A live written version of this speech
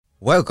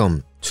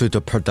Welcome to the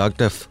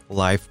Productive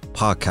Life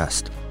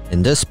Podcast.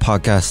 In this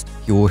podcast,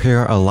 you will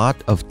hear a lot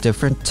of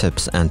different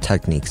tips and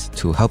techniques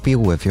to help you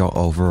with your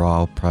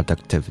overall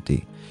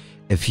productivity.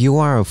 If you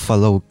are a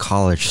fellow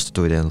college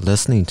student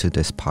listening to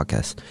this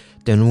podcast,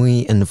 then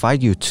we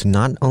invite you to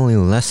not only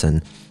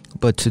listen,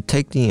 but to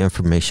take the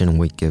information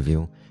we give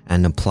you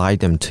and apply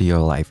them to your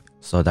life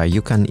so that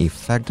you can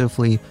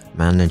effectively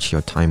manage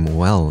your time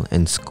well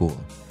in school.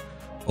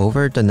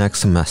 Over the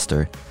next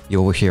semester,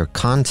 you will hear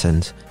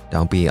content that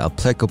will be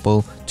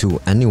applicable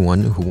to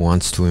anyone who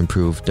wants to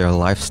improve their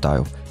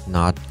lifestyle,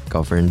 not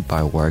governed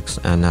by works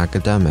and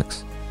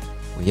academics.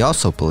 We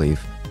also believe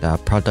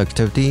that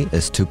productivity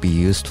is to be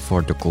used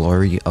for the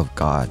glory of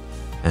God,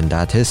 and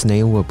that His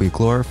name will be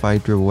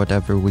glorified through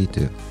whatever we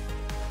do.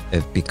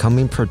 If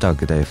becoming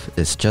productive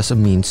is just a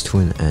means to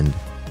an end,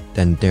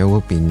 then there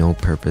will be no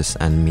purpose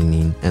and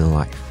meaning in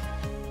life.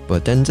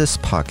 But in this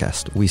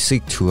podcast, we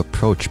seek to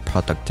approach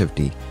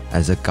productivity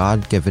as a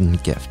God-given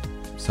gift,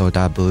 so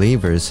that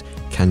believers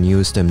can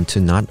use them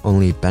to not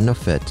only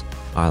benefit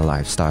our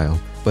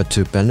lifestyle, but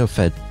to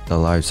benefit the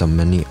lives of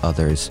many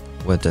others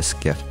with this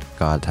gift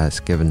God has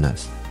given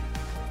us.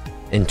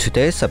 In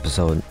today's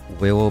episode,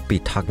 we will be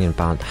talking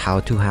about how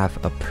to have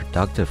a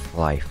productive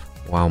life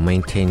while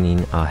maintaining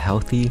a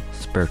healthy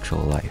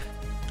spiritual life.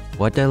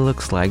 What that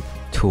looks like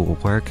to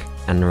work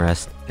and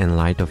rest in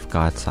light of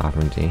God's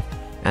sovereignty,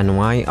 and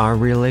why our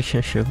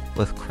relationship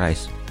with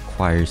Christ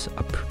requires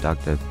a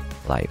productive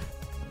life.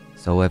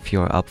 So if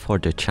you're up for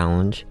the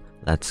challenge,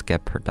 let's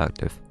get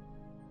productive.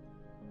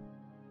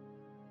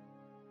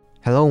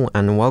 Hello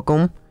and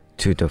welcome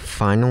to the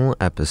final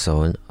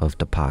episode of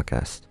the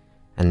podcast.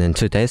 And in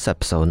today's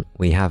episode,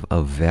 we have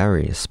a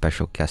very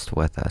special guest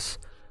with us,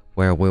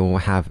 where we will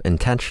have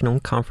intentional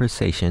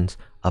conversations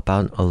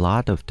about a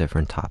lot of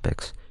different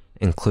topics,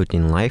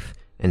 including life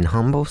in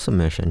humble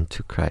submission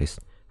to Christ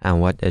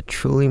and what it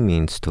truly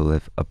means to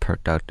live a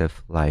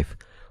productive life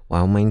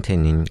while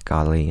maintaining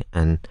godly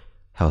and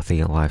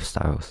healthy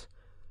lifestyles.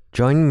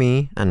 Join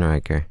me and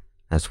Riker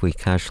as we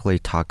casually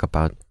talk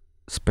about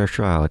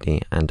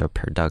spirituality and a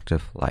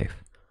productive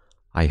life.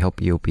 I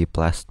hope you'll be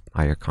blessed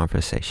by your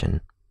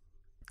conversation.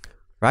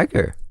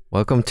 Riker,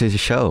 welcome to the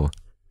show.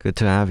 Good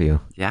to have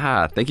you.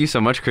 Yeah, thank you so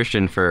much,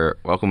 Christian, for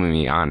welcoming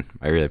me on.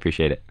 I really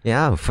appreciate it.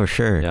 Yeah, for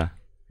sure. Yeah.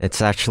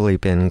 It's actually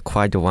been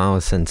quite a while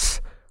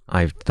since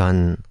I've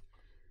had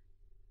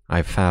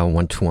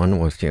one-to-one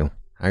with you.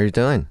 How are you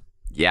doing?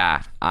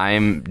 Yeah,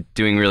 I'm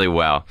doing really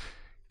well.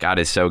 God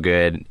is so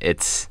good.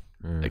 It's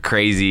a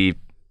crazy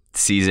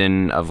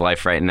season of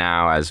life right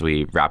now as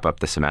we wrap up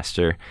the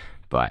semester,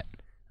 but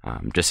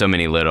just so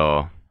many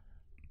little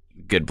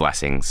good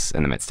blessings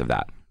in the midst of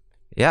that.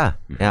 Yeah,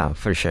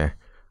 for sure.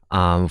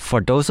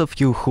 For those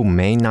of you who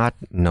may not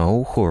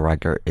know who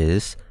Riker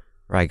is,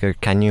 Riker,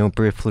 can you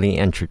briefly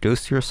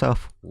introduce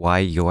yourself, why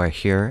you are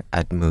here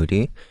at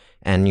Moody,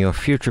 and your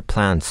future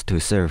plans to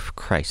serve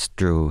Christ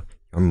through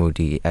your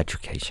Moody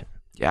education?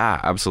 Yeah,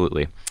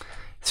 absolutely.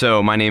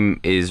 So my name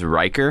is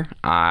Riker.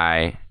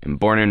 I am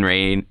born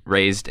and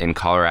raised in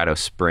Colorado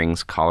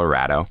Springs,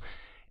 Colorado,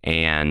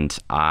 and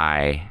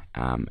I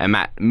am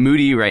at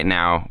Moody right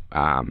now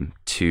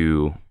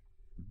to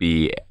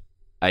be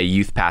a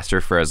youth pastor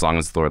for as long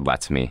as the Lord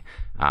lets me.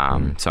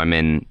 So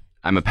I'm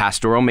a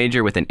pastoral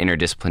major with an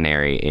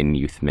interdisciplinary in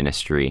youth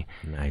ministry.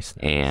 Nice.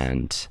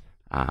 And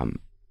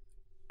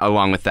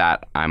along with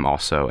that, I'm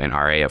also an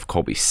RA of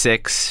Colby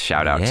 6.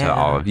 Shout out to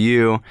all of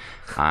you.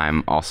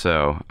 I'm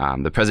also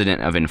the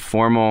president of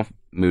Informal,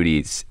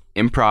 Moody's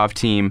improv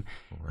team.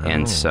 Wow.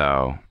 And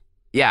so,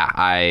 yeah,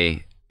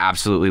 I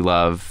absolutely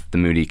love the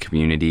Moody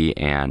community,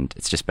 and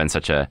it's just been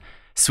such a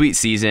sweet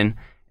season.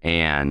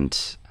 And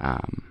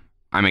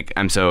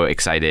I'm so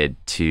excited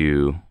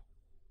to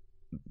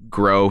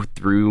grow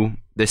through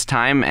this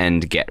time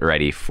and get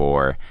ready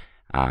for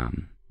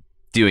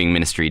doing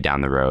ministry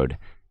down the road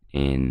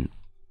in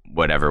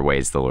whatever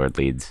ways the Lord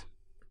leads.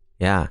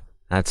 Yeah,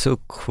 that's so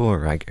cool,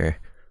 Riker.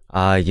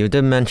 You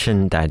did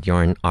mention that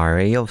you're an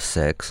RA of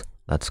 6.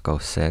 Let's go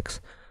 6.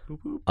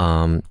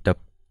 The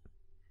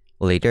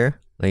leader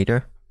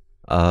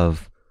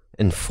of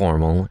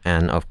Informal,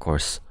 and of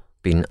course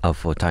being a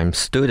full-time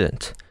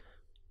student,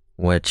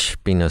 which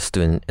being a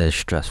student is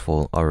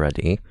stressful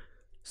already.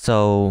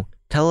 So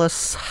tell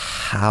us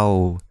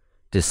how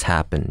this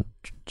happened,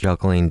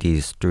 juggling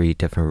these 3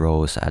 different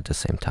roles at the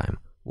same time.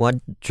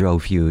 What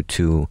drove you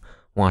to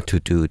want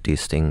to do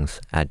these things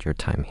at your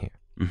time here?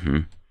 Mm-hmm.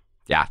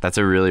 Yeah, that's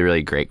a really,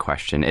 really great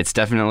question. It's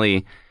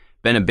definitely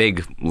been a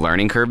big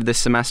learning curve this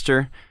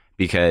semester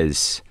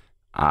because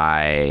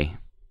I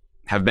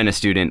have been a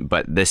student,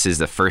 but this is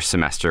the first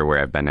semester where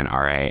I've been an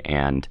RA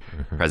and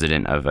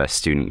president of a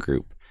student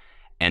group.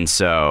 And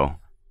so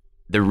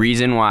the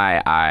reason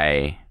why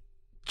I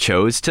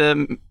chose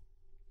to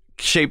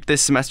shape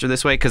this semester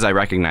this way, because I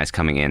recognized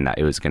coming in that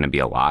it was going to be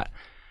a lot.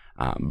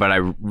 But I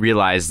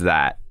realized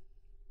that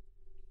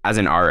as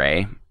an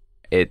RA,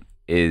 it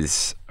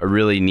is a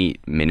really neat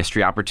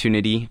ministry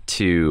opportunity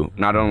to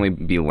not only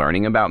be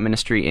learning about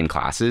ministry in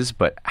classes,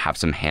 but have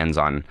some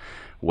hands-on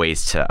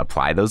ways to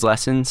apply those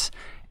lessons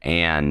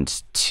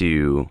and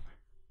to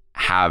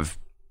have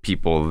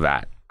people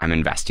that I'm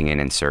investing in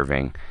and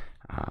serving.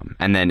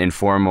 And then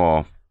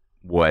informal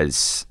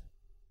was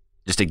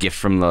just a gift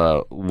from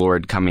the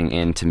Lord coming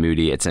into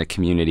Moody. It's a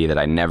community that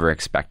I never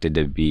expected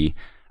to be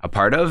a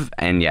part of,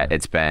 and yet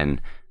it's been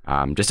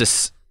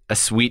just a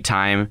sweet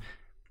time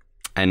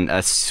and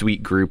a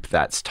sweet group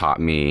that's taught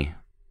me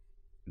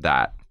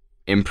that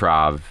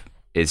improv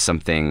is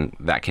something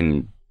that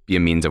can be a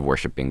means of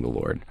worshiping the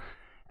Lord.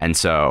 And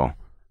so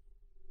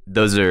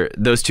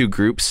those two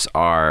groups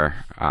are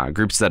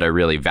groups that I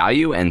really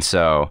value. And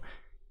so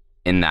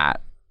in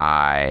that,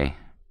 I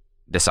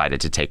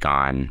decided to take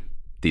on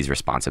these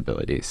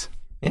responsibilities.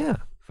 Yeah,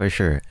 for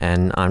sure.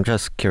 And I'm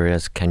just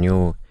curious, can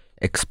you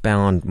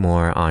expound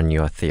more on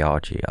your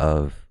theology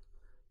of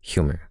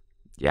humor?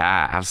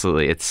 Yeah,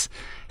 absolutely. It's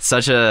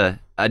such a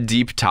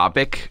deep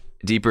topic,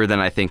 deeper than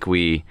I think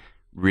we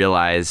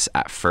realize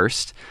at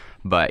first.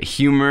 But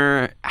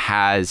humor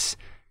has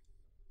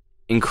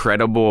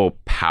incredible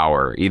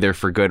power, either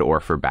for good or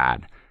for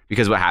bad.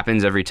 Because what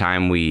happens every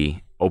time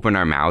we open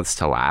our mouths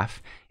to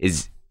laugh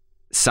is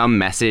some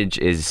message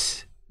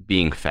is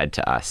being fed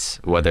to us,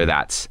 whether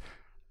that's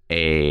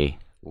a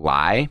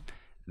lie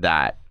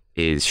that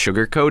is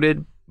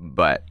sugar-coated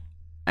but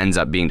ends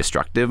up being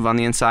destructive on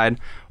the inside,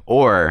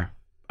 or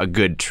a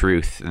good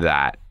truth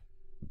that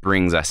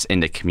brings us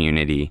into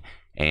community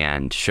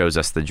and shows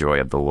us the joy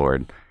of the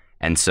Lord.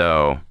 And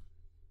so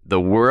the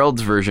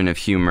world's version of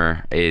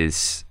humor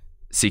is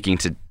seeking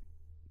to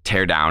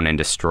tear down and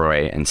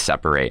destroy and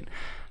separate.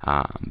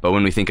 But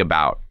when we think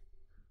about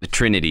the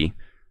Trinity,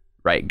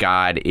 right,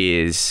 God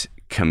is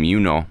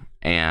communal.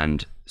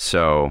 And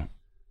so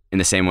in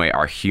the same way,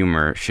 our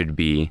humor should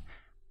be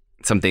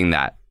something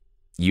that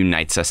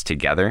unites us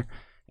together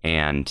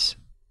and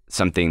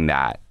something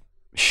that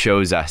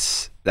shows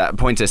us, that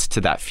points us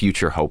to that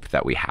future hope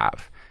that we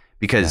have.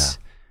 Because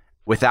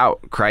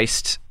without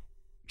Christ,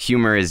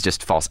 humor is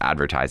just false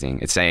advertising.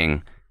 It's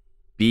saying,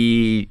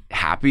 be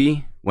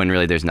happy when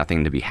really there's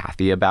nothing to be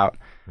happy about.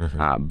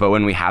 But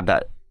when we have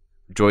that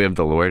joy of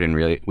the Lord and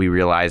really we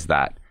realize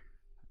that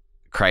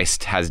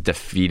Christ has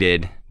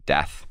defeated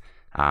death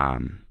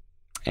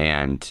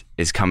and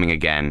is coming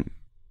again,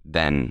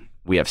 then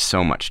we have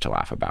so much to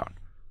laugh about.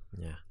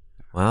 Yeah.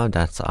 Wow,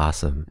 that's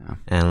awesome. Yeah.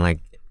 And like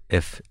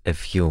if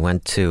you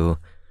went to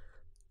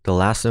the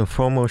last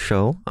informal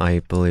show, I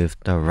believe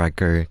the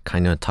record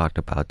kind of talked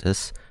about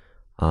this.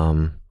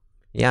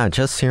 Yeah,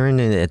 just hearing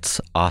it, it's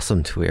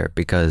awesome to hear,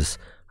 because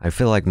I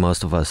feel like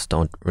most of us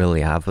don't really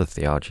have a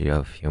theology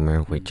of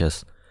humor. We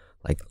just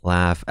like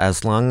laugh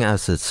as long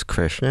as it's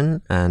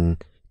Christian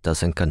and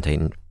doesn't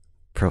contain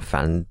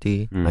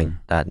profanity. Like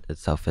that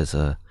itself is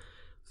a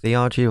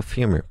theology of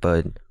humor.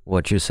 But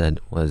what you said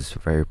was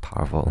very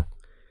powerful.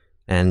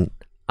 And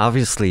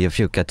obviously, if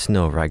you get to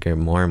know Riker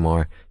more and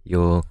more,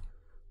 you'll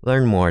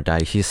learn more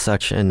that he's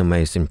such an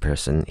amazing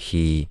person.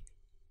 He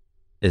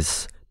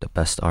is the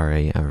best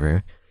RA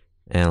ever.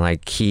 And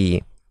like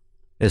he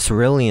is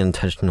really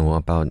intentional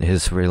about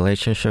his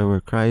relationship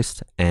with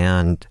Christ,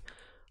 and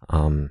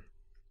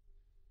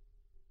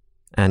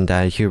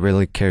that he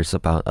really cares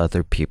about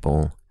other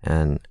people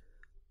and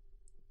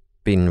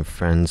being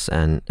friends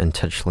and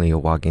intentionally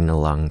walking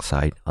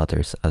alongside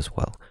others as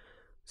well.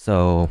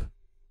 So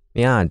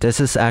yeah, this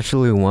is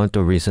actually one of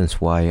the reasons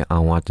why I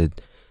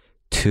wanted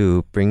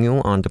to bring you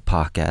on the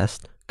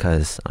podcast,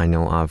 because I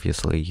know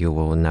obviously you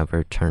will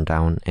never turn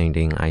down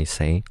anything I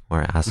say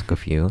or ask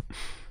of you.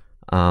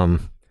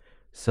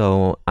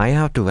 So I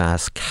have to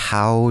ask,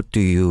 how do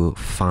you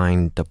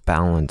find the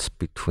balance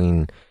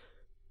between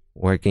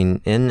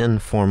working in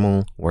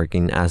informal,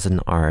 working as an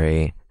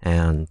RA,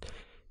 and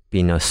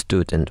being a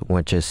student,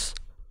 which is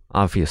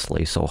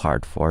obviously so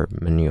hard for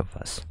many of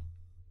us?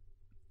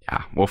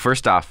 Yeah. Well,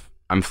 first off,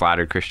 I'm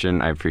flattered,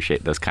 Christian. I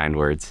appreciate those kind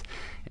words.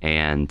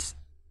 And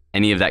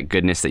any of that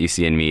goodness that you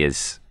see in me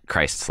is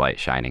Christ's light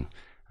shining.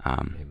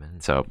 Amen.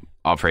 So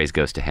all praise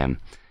goes to him.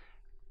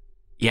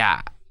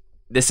 Yeah.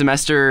 This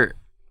semester,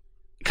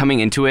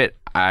 coming into it,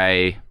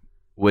 I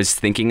was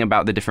thinking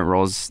about the different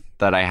roles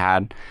that I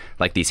had,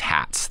 like these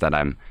hats that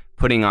I'm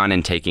putting on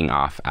and taking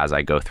off as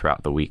I go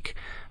throughout the week.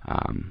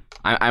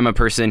 I'm a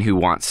person who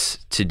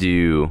wants to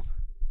do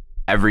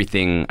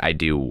everything I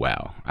do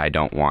well. I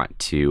don't want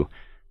to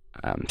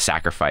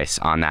sacrifice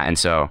on that. And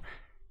so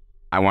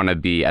I want to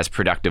be as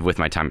productive with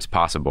my time as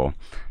possible.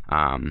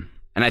 And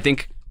I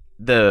think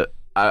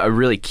a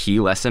really key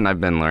lesson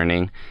I've been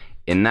learning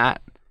in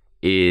that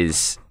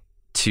is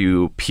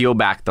to peel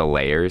back the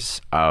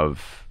layers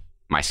of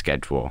my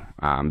schedule,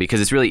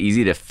 because it's really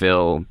easy to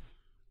fill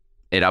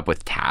it up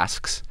with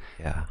tasks.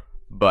 Yeah.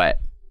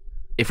 But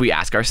if we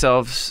ask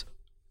ourselves,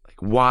 like,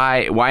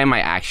 why am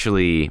I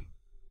actually,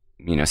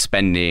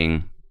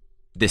 spending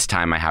this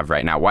time I have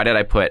right now? Why did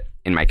I put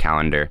in my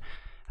calendar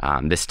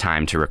this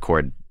time to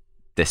record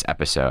this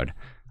episode?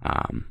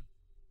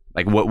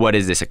 Like, what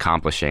is this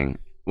accomplishing?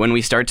 When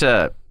we start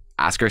to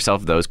ask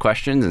ourselves those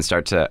questions and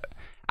start to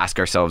ask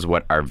ourselves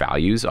what our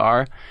values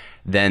are,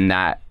 then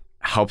that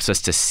helps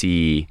us to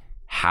see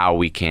how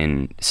we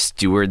can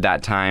steward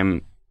that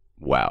time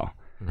well.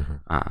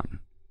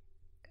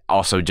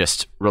 Also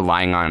just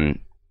relying on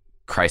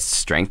Christ's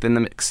strength in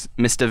the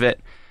midst of it.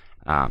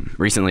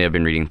 Recently I've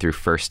been reading through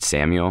 1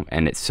 Samuel,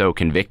 and it's so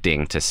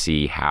convicting to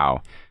see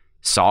how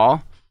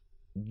Saul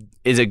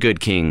is a good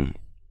king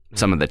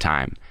some of the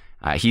time.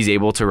 He's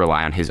able to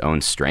rely on his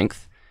own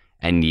strength,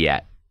 and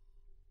yet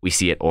we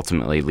see it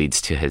ultimately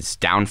leads to his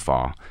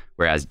downfall,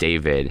 whereas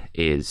David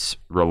is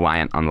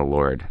reliant on the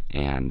Lord.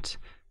 And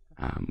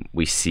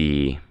we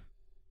see,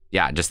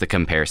 just the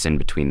comparison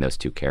between those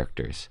two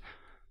characters.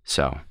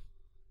 So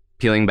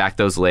peeling back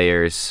those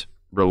layers,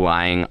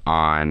 relying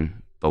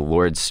on the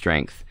Lord's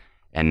strength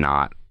and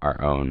not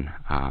our own.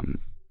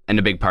 And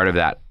a big part of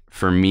that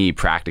for me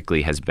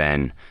practically has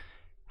been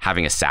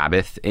having a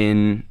Sabbath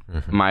in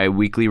my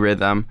weekly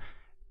rhythm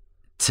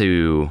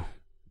to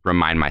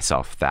remind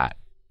myself that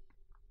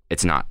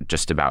it's not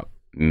just about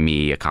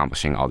me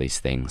accomplishing all these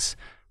things,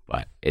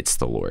 but it's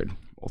the Lord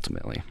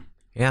ultimately.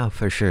 Yeah,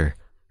 for sure.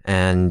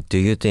 And do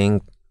you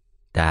think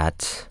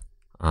that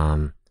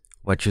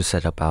what you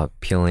said about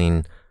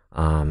peeling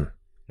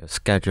your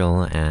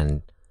schedule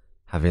and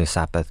having a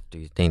Sabbath, do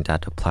you think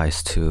that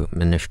applies to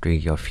ministry,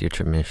 your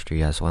future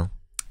ministry as well?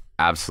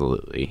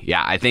 Absolutely.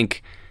 Yeah, I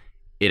think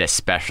it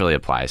especially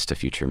applies to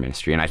future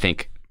ministry. And I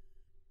think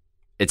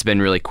it's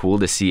been really cool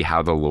to see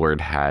how the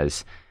Lord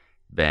has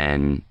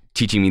been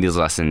teaching me these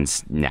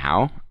lessons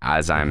now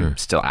as I'm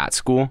still at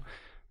school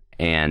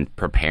and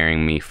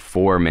preparing me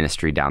for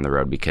ministry down the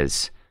road,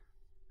 because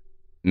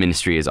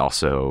ministry is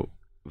also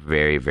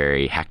very,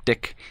 very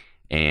hectic.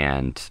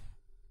 And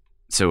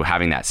so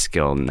having that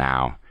skill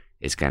now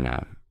is going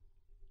to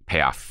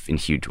pay off in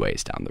huge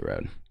ways down the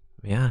road.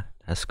 Yeah,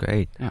 that's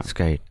great. Yeah. That's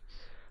great.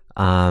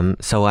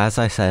 So as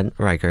I said,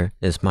 Riker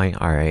is my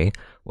RA,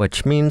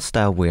 which means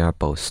that we are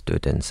both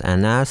students.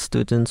 And as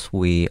students,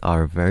 we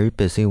are very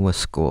busy with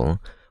school,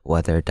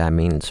 whether that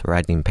means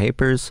writing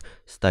papers,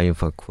 studying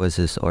for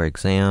quizzes or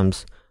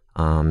exams,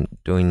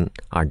 doing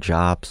our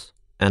jobs,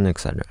 and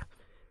etc.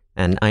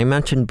 And I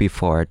mentioned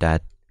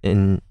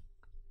in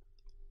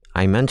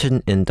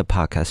the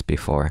podcast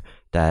before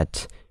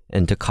that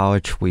in the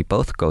college we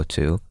both go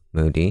to,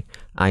 Moody,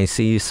 I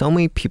see so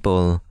many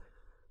people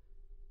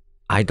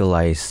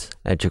idolize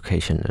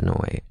education in a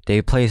way.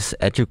 They place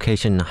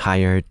education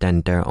higher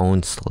than their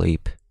own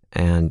sleep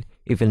and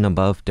even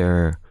above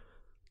their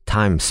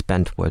time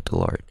spent with the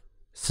Lord.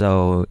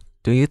 So,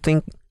 do you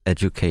think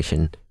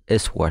education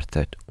is worth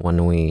it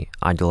when we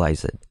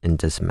idolize it in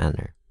this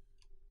manner?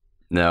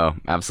 No,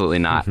 absolutely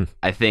not.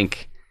 I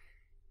think,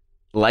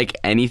 like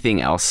anything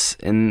else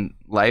in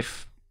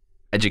life,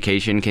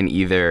 education can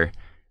either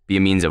be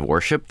a means of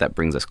worship that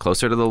brings us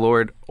closer to the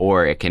Lord,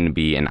 or it can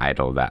be an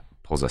idol that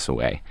pulls us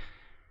away.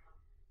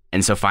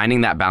 And so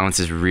finding that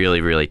balance is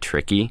really, really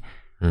tricky.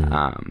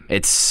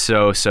 It's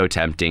so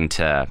tempting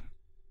to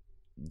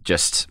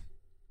just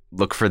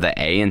look for the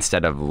A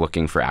instead of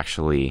looking for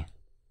actually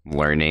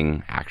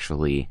learning,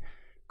 actually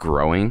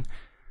growing.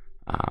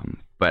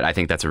 But I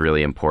think that's a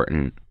really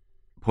important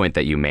point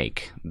that you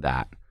make,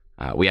 that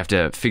we have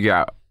to figure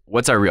out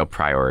what's our real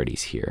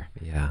priorities here.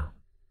 Yeah.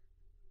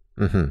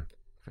 For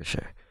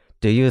sure.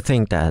 Do you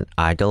think that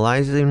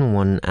idolizing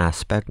one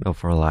aspect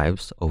of our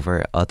lives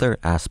over other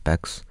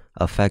aspects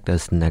affect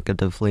us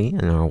negatively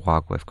in our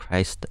walk with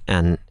Christ,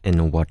 and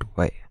in what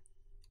way?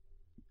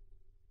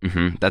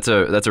 That's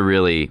a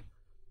really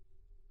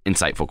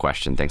insightful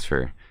question. Thanks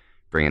for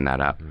bringing that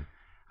up.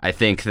 I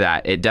think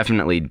that it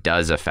definitely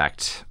does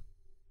affect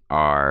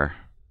our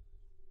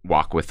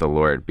walk with the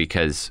Lord,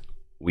 because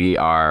we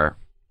are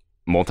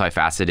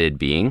multifaceted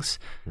beings.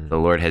 The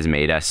Lord has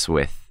made us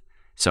with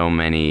so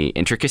many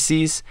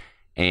intricacies,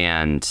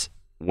 and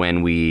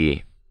when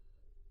we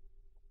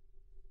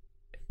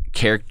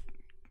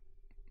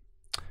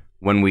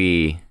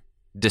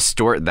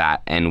distort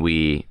that and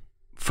we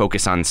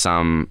focus on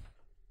some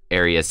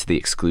areas to the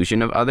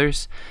exclusion of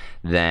others,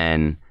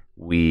 then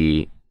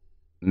we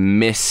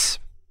miss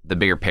the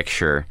bigger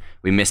picture.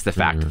 We miss the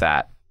fact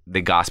that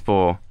the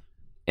gospel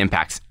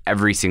impacts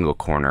every single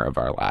corner of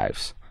our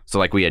lives. So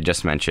like we had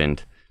just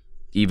mentioned,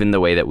 even the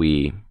way that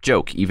we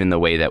joke, even the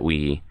way that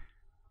we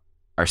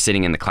are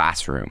sitting in the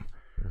classroom,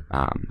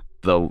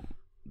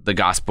 the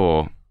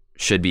gospel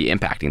should be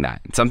impacting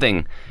that.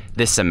 Something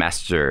this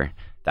semester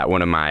that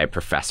one of my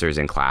professors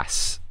in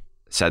class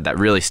said that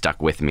really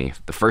stuck with me.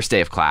 The first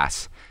day of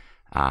class,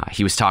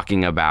 he was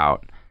talking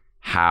about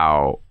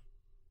how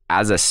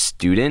as a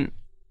student,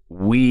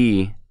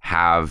 we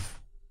have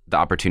the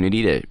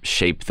opportunity to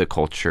shape the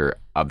culture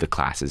of the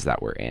classes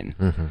that we're in.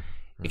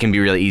 It can be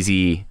really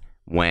easy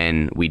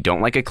when we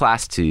don't like a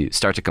class to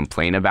start to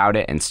complain about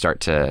it and start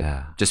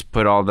to just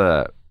put all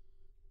the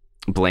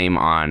blame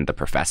on the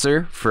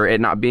professor for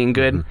it not being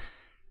good.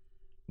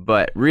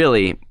 But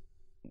really,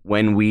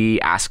 when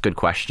we ask good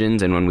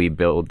questions and when we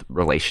build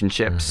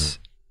relationships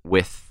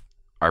with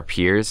our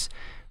peers,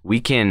 we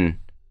can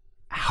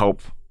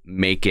help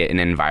make it an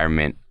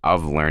environment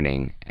of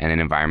learning and an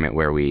environment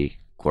where we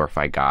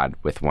glorify God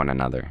with one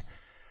another.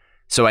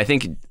 So I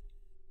think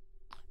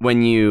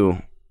when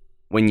you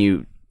when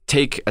you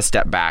take a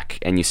step back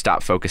and you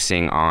stop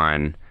focusing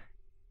on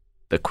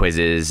the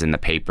quizzes and the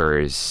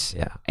papers,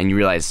 and you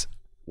realize,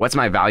 what's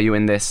my value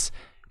in this,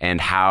 and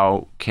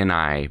how can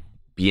I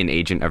be an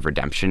agent of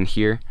redemption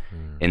here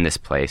in this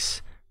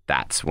place?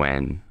 That's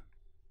when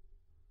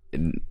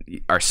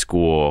our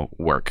school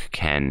work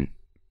can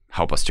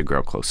help us to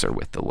grow closer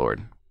with the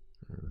Lord.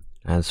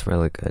 That's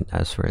really good.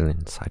 That's really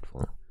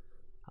insightful.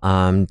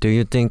 Do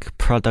you think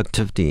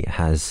productivity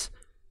has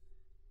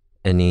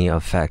any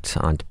effect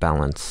on the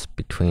balance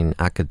between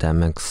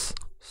academics,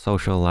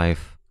 social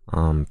life,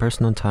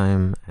 personal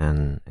time,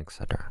 and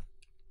etc.?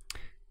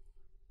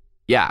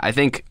 Yeah, I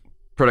think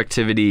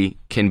productivity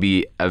can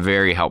be a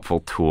very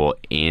helpful tool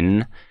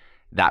in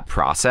that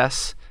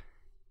process.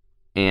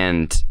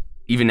 And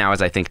even now,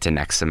 as I think to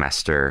next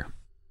semester,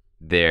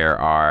 there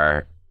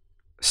are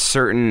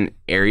certain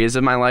areas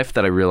of my life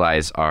that I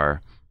realize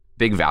are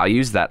big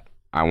values that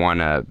I want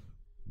to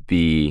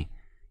be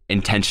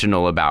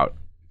intentional about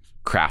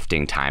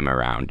crafting time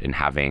around and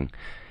having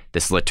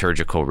this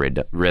liturgical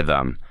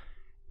rhythm.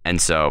 And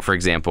so, for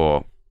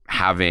example,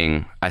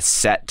 having a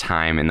set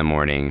time in the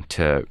morning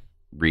to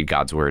read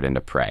God's word and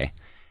to pray.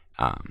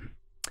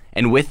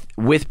 And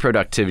with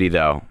productivity,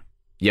 though,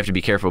 you have to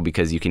be careful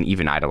because you can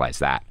even idolize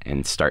that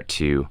and start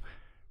to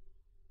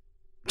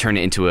turn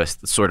it into a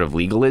sort of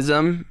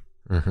legalism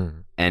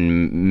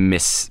and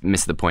miss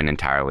the point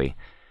entirely.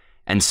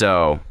 And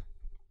so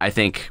I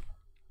think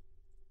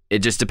it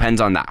just depends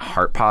on that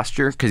heart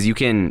posture, because you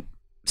can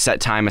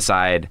set time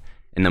aside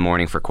in the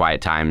morning for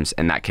quiet times,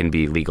 and that can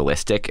be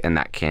legalistic, and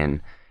that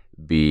can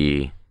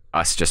be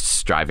us just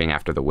striving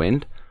after the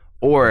wind.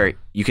 Or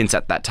you can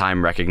set that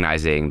time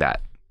recognizing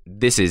that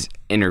this is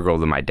integral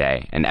to my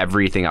day, and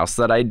everything else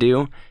that I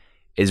do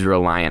is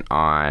reliant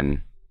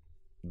on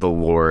the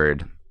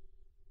Lord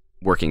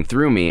working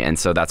through me, and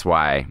so that's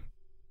why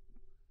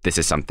this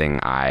is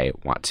something I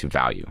want to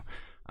value.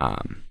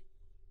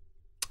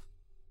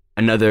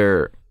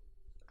 Another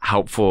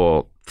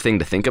helpful thing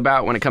to think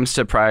about when it comes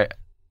to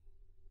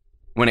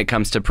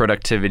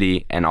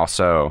productivity and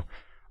also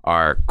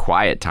our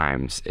quiet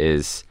times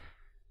is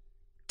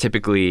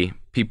typically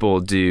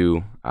people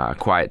do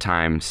quiet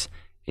times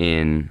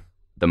in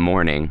the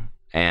morning,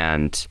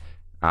 and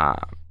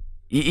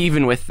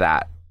even with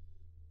that,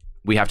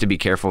 we have to be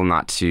careful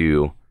not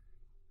to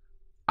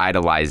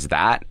idolize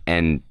that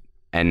and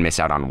miss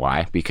out on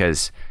why,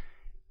 because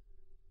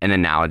an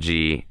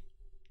analogy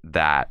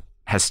that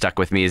has stuck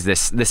with me is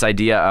this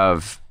idea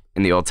of,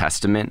 in the Old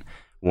Testament,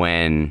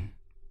 when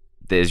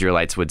the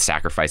Israelites would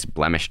sacrifice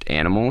blemished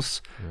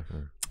animals,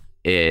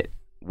 it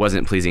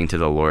wasn't pleasing to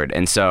the Lord.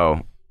 And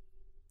so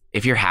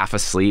if you're half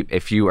asleep,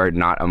 if you are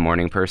not a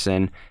morning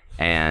person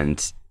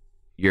and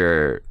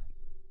you're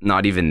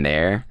not even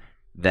there,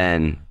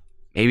 then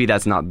maybe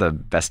that's not the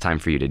best time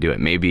for you to do it.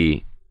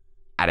 Maybe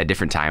at a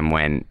different time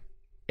when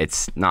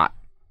it's not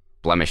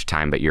blemish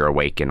time, but you're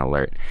awake and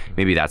alert,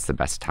 maybe that's the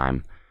best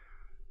time.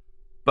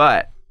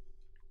 But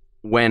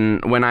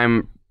when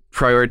I'm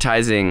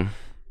prioritizing,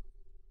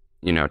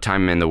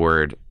 time in the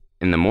Word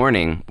in the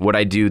morning, what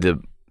I do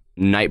the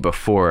night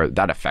before,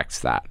 that affects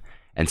that.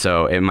 And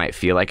so it might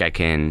feel like I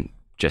can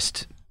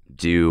just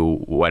do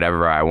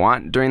whatever I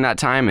want during that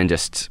time and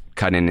just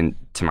cut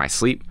into my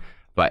sleep,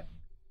 but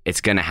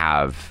it's going to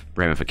have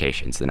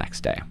ramifications the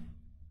next day.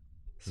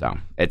 So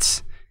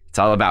it's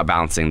all about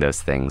balancing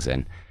those things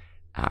and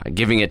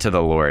giving it to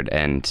the Lord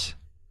and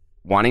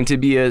wanting to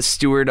be a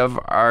steward of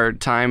our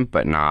time,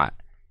 but not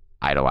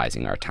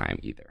idolizing our time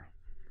either.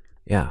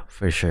 Yeah,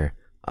 for sure.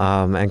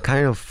 And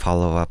kind of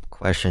follow-up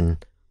question.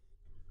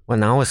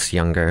 When I was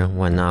younger,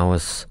 when I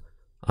was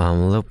a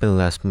little bit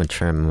less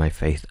mature in my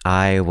faith,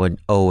 I would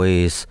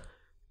always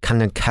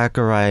kind of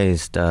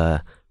categorize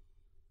our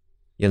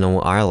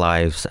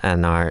lives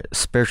and our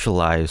spiritual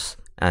lives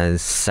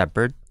as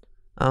separate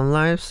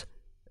lives.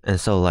 And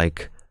so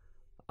like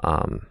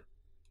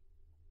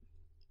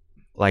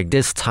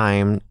this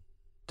time,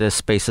 this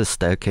space is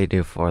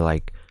dedicated for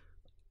like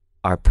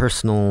our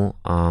personal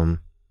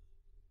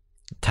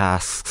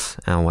tasks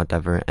and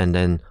whatever, and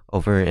then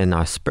over in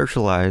our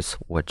spiritual lives,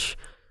 which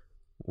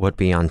would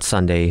be on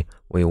Sunday,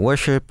 we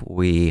worship,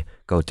 we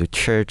go to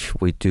church,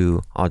 we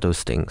do all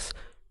those things,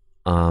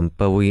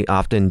 but we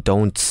often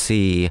don't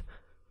see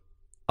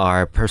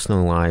our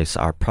personal lives,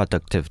 our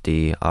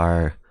productivity,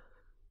 our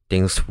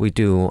things we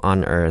do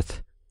on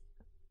earth.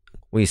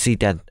 We see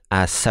that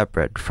as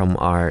separate from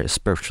our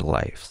spiritual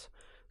lives.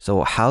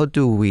 So how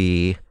do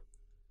you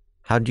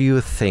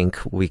think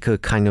we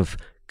could kind of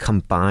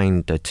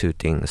combine the two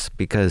things?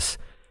 Because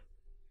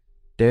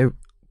they're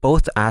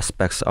both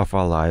aspects of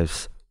our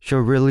lives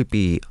should really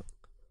be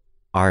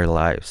our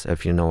lives,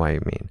 if you know what I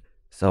mean.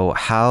 So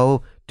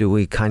how do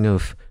we kind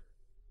of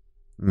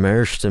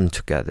merge them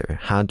together?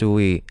 How do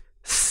we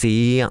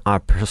see our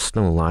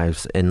personal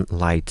lives in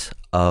light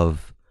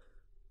of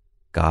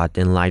God,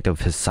 in light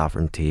of His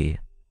sovereignty?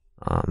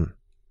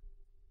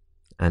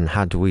 And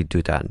how do we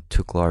do that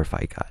to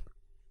glorify God?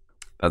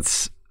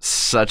 That's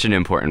such an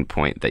important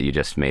point that you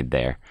just made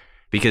there,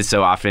 because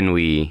so often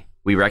we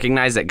we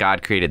recognize that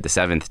God created the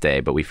seventh day,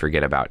 but we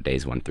forget about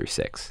days 1 through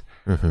 6.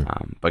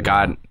 But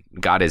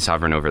God is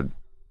sovereign over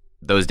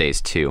those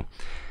days too.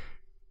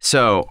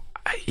 So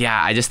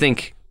yeah, I just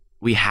think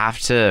we have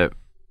to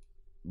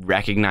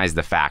recognize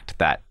the fact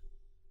that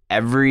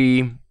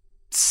every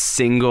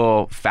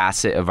single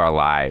facet of our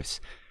lives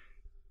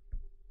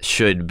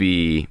should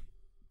be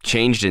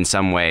changed in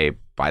some way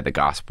by the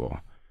gospel.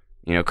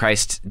 You know,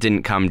 Christ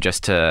didn't come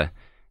just to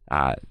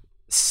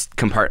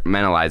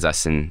compartmentalize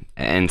us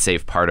and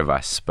save part of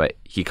us, but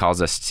he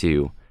calls us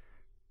to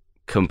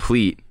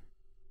complete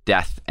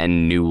death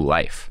and new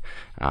life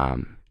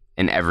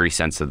in every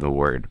sense of the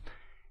word.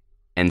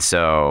 And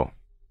so,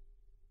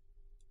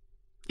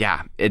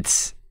 yeah,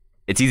 it's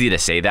easy to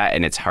say that,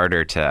 and it's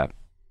harder to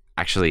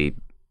actually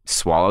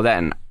swallow that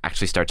and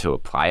actually start to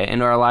apply it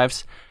into our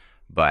lives.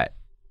 But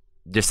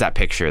just that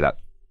picture that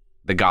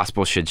the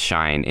gospel should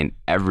shine in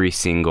every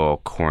single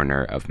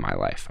corner of my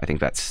life. I think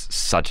that's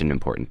such an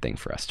important thing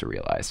for us to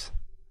realize.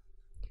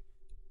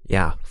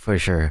 Yeah, for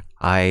sure.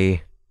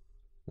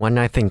 When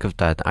I think of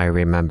that, I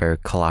remember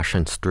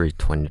Colossians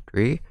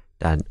 3:23,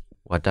 that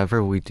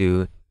whatever we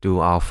do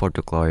all for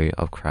the glory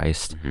of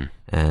Christ.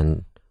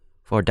 And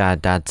for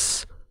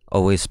that's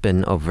always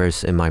been a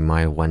verse in my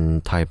mind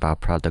when talking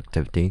about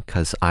productivity,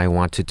 because I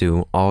want to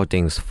do all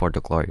things for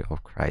the glory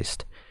of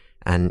Christ.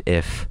 And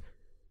if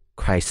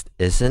Christ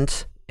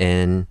isn't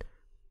in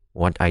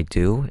what I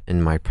do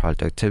in my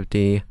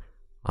productivity,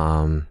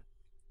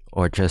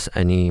 or just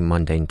any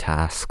mundane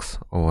tasks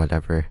or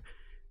whatever,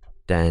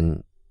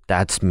 then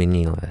that's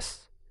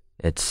meaningless.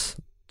 It's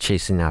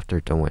chasing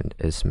after the wind.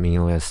 It's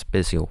meaningless,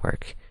 busy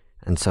work.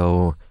 And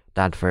so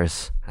that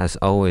verse has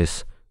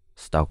always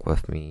stuck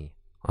with me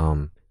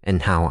in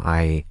how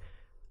I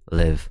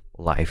live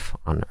life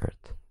on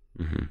earth.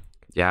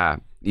 Yeah,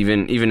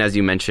 even as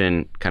you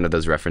mentioned kind of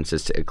those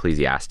references to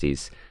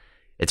Ecclesiastes,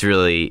 it's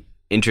really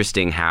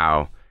interesting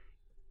how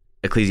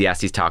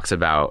Ecclesiastes talks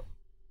about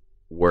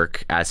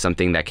work as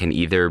something that can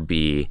either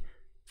be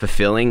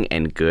fulfilling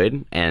and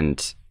good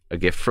and a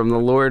gift from the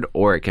Lord,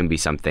 or it can be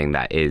something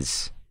that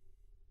is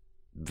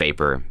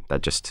vapor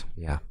that just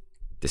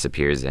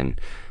disappears. And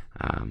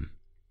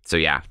so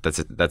yeah,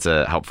 that's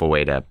a helpful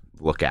way to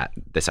look at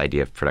this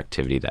idea of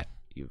productivity that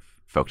you've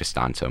focused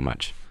on so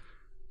much.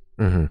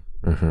 And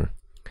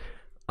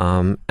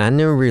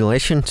in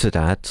relation to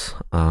that,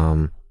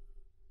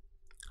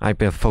 I've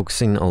been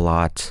focusing a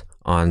lot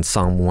on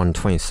Psalm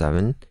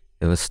 127.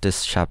 It was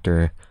this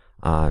chapter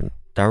that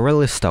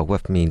really stuck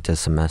with me this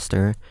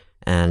semester.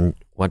 And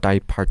what I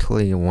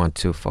particularly want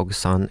to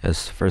focus on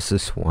is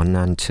verses 1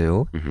 and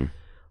 2.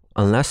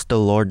 Unless the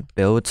Lord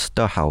builds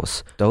the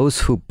house,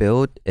 those who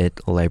build it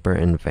labor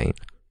in vain.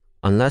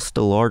 Unless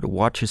the Lord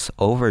watches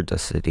over the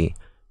city,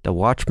 the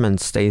watchman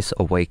stays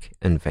awake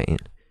in vain.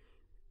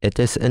 It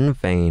is in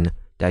vain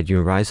that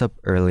you rise up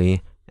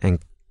early and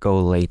go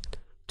late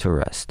to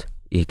rest,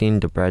 eating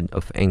the bread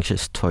of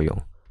anxious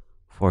toil,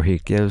 for he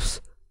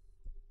gives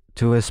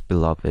to his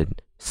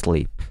beloved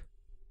sleep.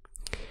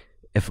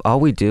 If all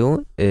we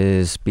do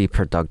is be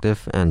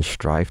productive and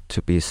strive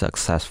to be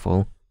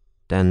successful,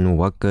 then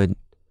what good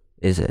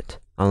is it?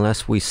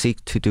 Unless we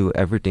seek to do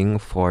everything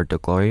for the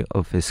glory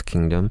of his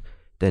kingdom,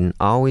 then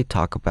all this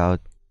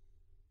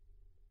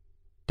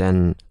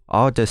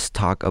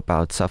talk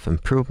about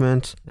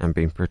self-improvement and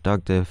being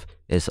productive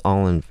is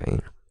all in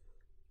vain.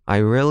 I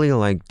really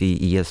like the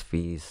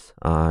ESV's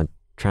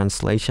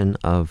translation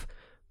of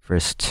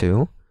verse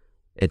 2.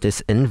 It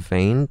is in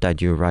vain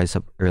that you rise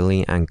up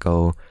early and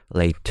go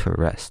late to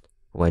rest,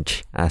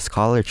 which, as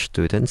college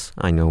students,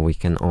 I know we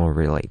can all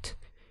relate.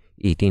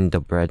 Eating the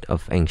bread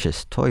of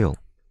anxious toil.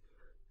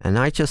 And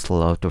I just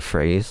love the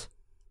phrase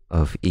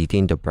of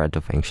eating the bread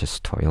of anxious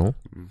toil.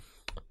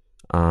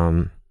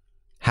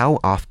 How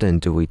often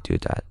do we do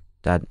that?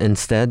 That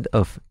instead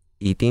of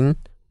eating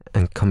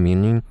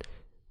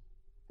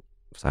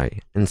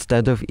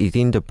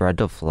the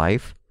bread of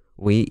life,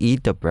 we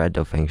eat the bread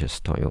of anxious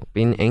toil,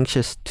 being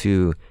anxious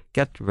to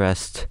get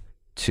rest,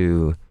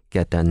 to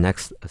get the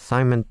next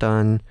assignment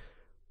done,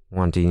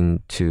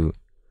 wanting to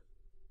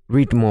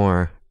read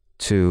more,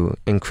 to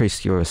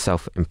increase your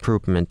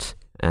self-improvement,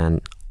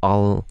 and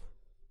all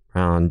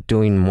around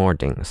doing more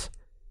things.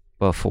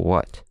 But for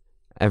what?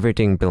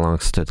 Everything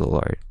belongs to the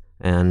Lord,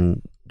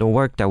 and the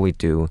work that we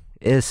do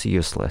is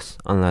useless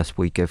unless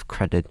we give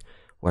credit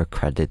where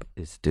credit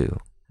is due,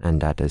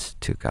 and that is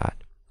to God.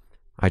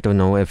 I don't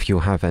know if you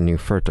have any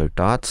further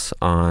thoughts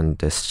on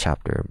this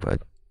chapter,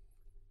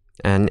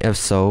 and if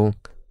so,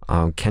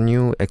 can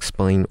you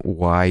explain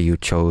why you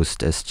chose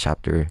this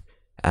chapter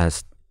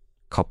as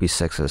Copy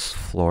 6's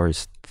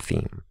Floors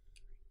theme?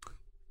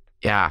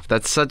 Yeah,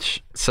 that's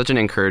such an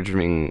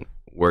encouraging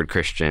word,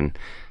 Christian.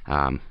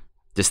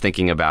 Just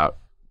thinking about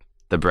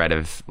the bread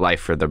of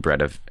life or the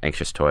bread of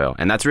anxious toil.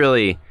 And that's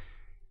really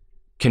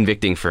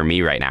convicting for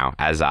me right now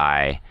as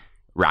I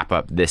wrap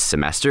up this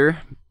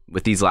semester.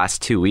 With these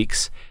last 2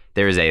 weeks,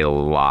 there's a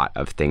lot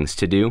of things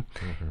to do.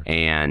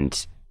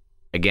 And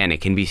again,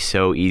 it can be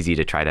so easy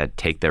to try to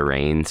take the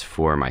reins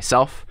for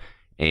myself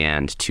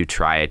and to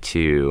try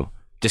to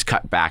just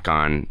cut back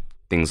on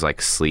things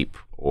like sleep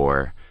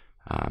or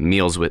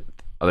meals with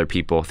other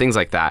people, things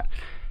like that.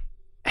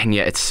 And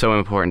yet it's so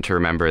important to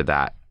remember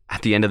that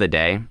at the end of the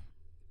day,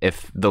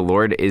 if the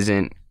Lord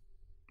isn't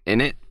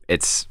in it,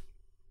 it's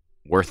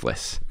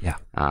worthless. Yeah.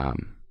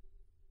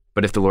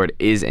 But if the Lord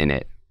is in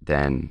it,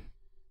 then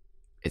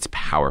it's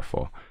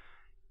powerful.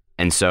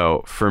 And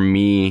so for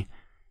me,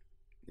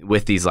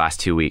 with these last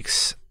 2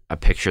 weeks, a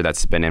picture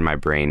that's been in my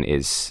brain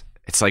is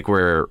it's like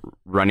we're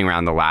running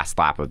around the last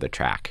lap of the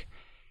track.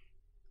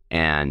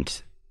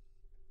 And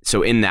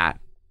so in that,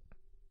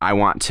 I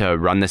want to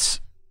run this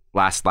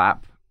last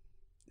lap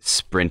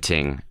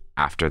sprinting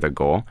after the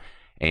goal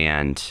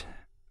and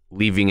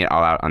leaving it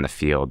all out on the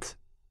field,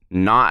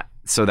 not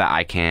so that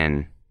I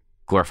can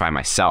glorify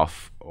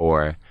myself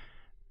or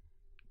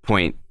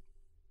point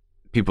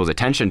people's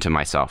attention to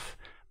myself,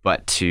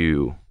 but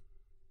to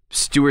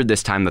steward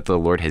this time that the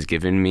Lord has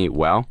given me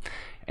well,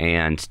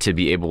 and to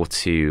be able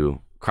to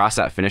cross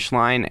that finish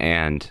line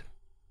and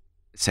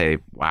say,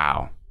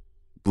 wow,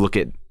 look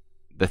at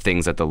the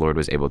things that the Lord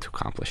was able to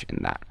accomplish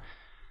in that.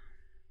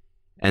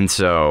 And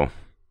so,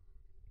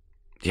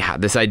 yeah,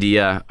 this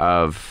idea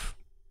of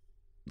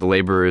the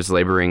laborers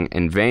laboring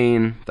in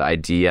vain, the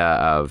idea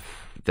of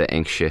the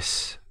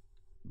anxious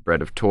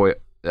bread of toil,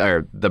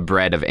 or the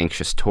bread of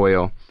anxious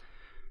toil,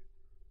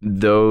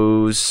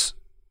 those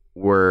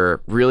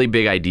were really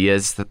big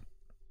ideas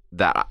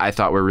that I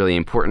thought were really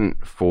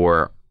important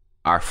for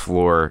our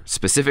floor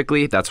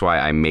specifically. That's why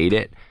I made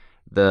it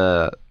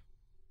the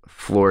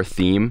floor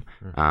theme.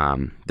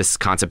 This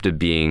concept of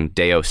being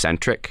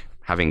Deo-centric,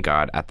 having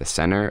God at the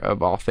center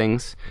of all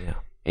things. Yeah.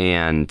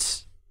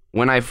 And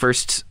when I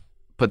first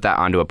put that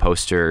onto a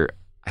poster,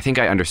 I think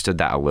I understood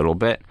that a little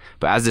bit.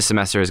 But as the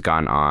semester has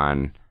gone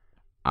on,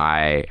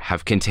 I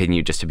have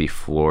continued just to be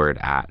floored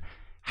at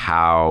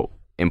how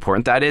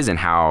important that is and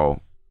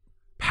how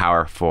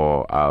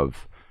powerful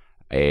of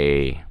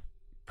a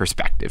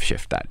perspective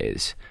shift that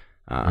is.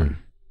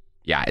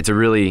 Yeah, it's a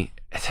really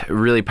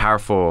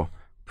powerful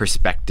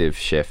perspective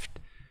shift,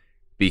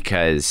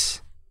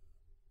 because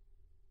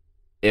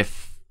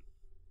if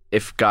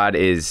God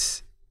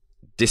is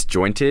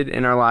disjointed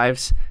in our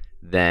lives,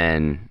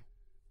 then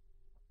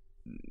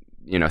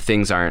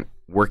things aren't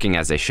working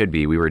as they should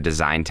be. We were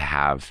designed to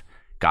have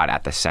God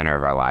at the center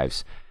of our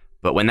lives,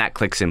 but when that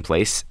clicks in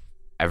place,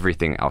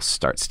 everything else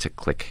starts to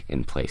click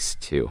in place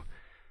too.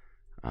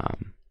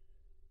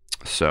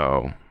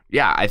 So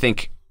yeah, I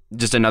think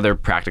just another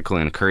practical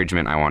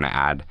encouragement I want to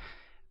add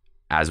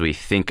as we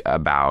think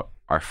about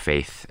our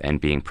faith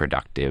and being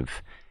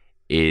productive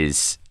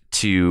is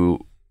to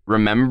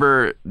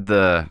remember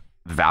the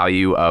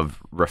value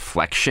of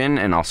reflection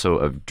and also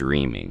of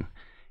dreaming.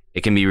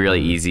 It can be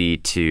really easy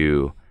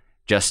to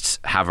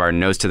just have our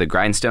nose to the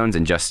grindstones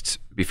and just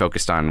be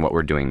focused on what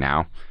we're doing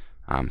now.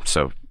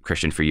 So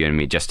Christian, for you and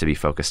me, just to be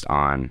focused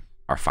on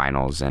our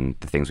finals and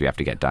the things we have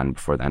to get done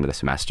before the end of the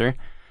semester.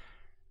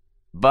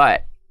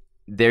 But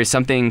there's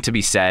something to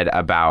be said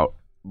about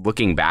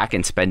looking back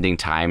and spending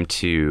time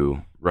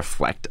to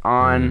reflect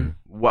on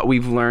what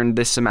we've learned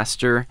this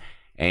semester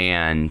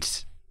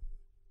and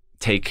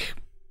take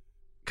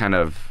kind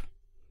of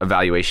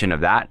evaluation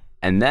of that.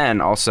 And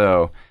then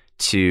also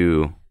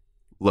to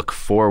look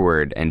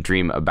forward and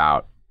dream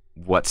about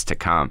what's to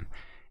come.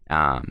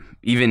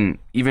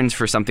 Even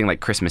for something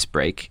like Christmas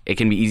break, it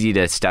can be easy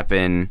to step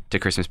in to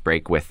Christmas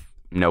break with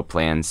no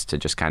plans, to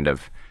just kind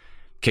of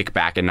kick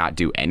back and not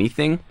do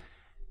anything.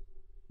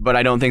 But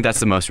I don't think that's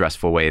the most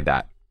restful way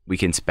that we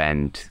can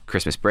spend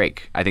Christmas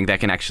break. I think that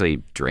can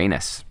actually drain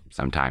us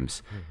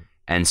sometimes.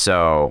 And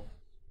so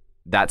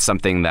that's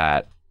something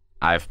that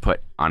I've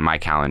put on my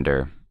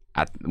calendar.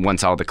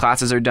 Once all the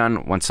classes are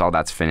done, once all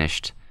that's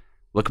finished,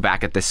 look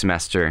back at this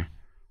semester,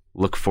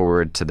 look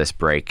forward to this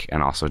break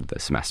and also to the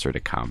semester to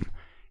come.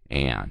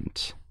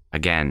 And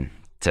again,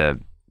 to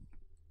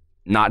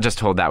not just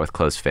hold that with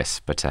closed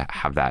fists, but to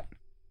have that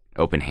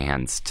open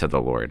hands to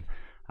the Lord,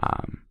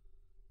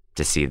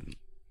 to see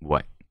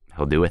what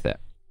he'll do with it.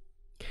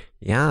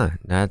 Yeah,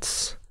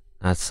 that's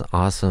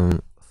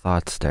awesome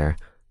thoughts there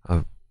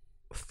of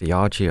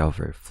theology of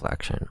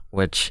reflection,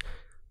 which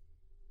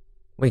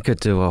we could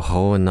do a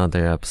whole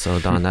another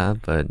episode on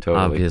that, but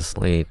Totally.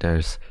 Obviously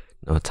there's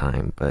no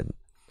time. But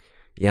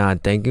yeah,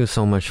 thank you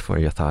so much for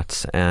your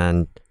thoughts,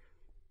 and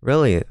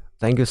really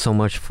thank you so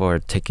much for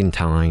taking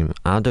time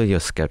out of your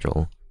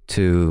schedule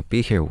to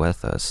be here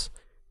with us.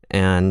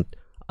 And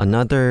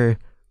another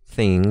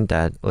thing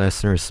that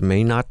listeners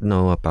may not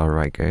know about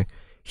Ryker,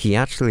 he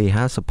actually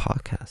has a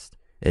podcast.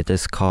 It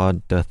is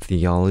called The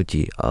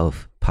Theology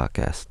of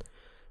Podcast.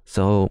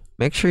 So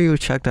make sure you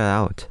check that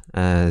out,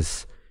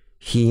 as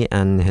he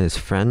and his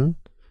friend,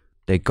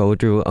 they go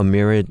through a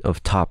myriad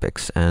of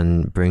topics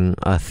and bring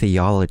a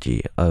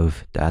theology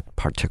of that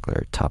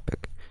particular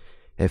topic.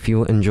 If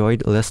you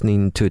enjoyed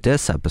listening to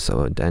this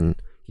episode, then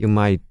you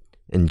might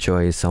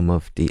enjoy some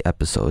of the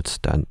episodes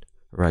that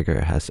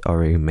Ryker has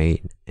already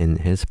made in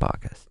his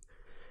podcast.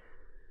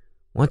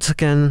 Once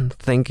again,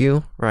 thank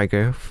you,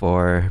 Ryker,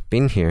 for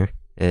being here.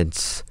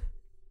 It's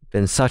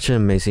been such an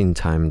amazing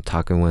time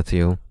talking with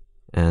you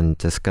and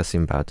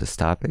discussing about this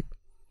topic.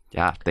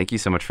 Yeah, thank you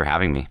so much for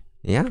having me.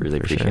 Yeah, Really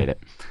appreciate it.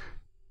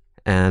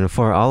 And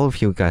for all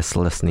of you guys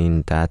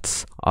listening,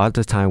 that's all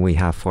the time we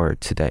have for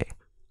today.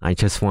 I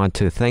just want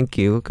to thank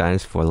you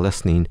guys for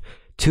listening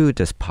to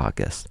this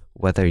podcast,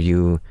 whether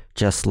you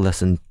just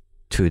listened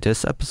to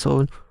this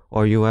episode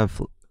or you have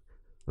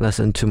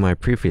listened to my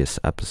previous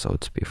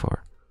episodes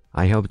before.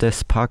 I hope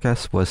this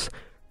podcast was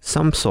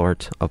some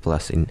sort of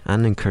blessing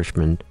and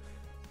encouragement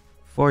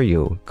for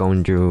you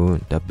going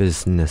through the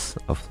business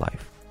of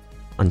life.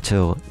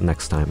 Until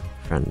next time,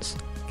 friends,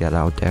 get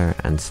out there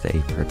and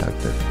stay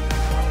productive.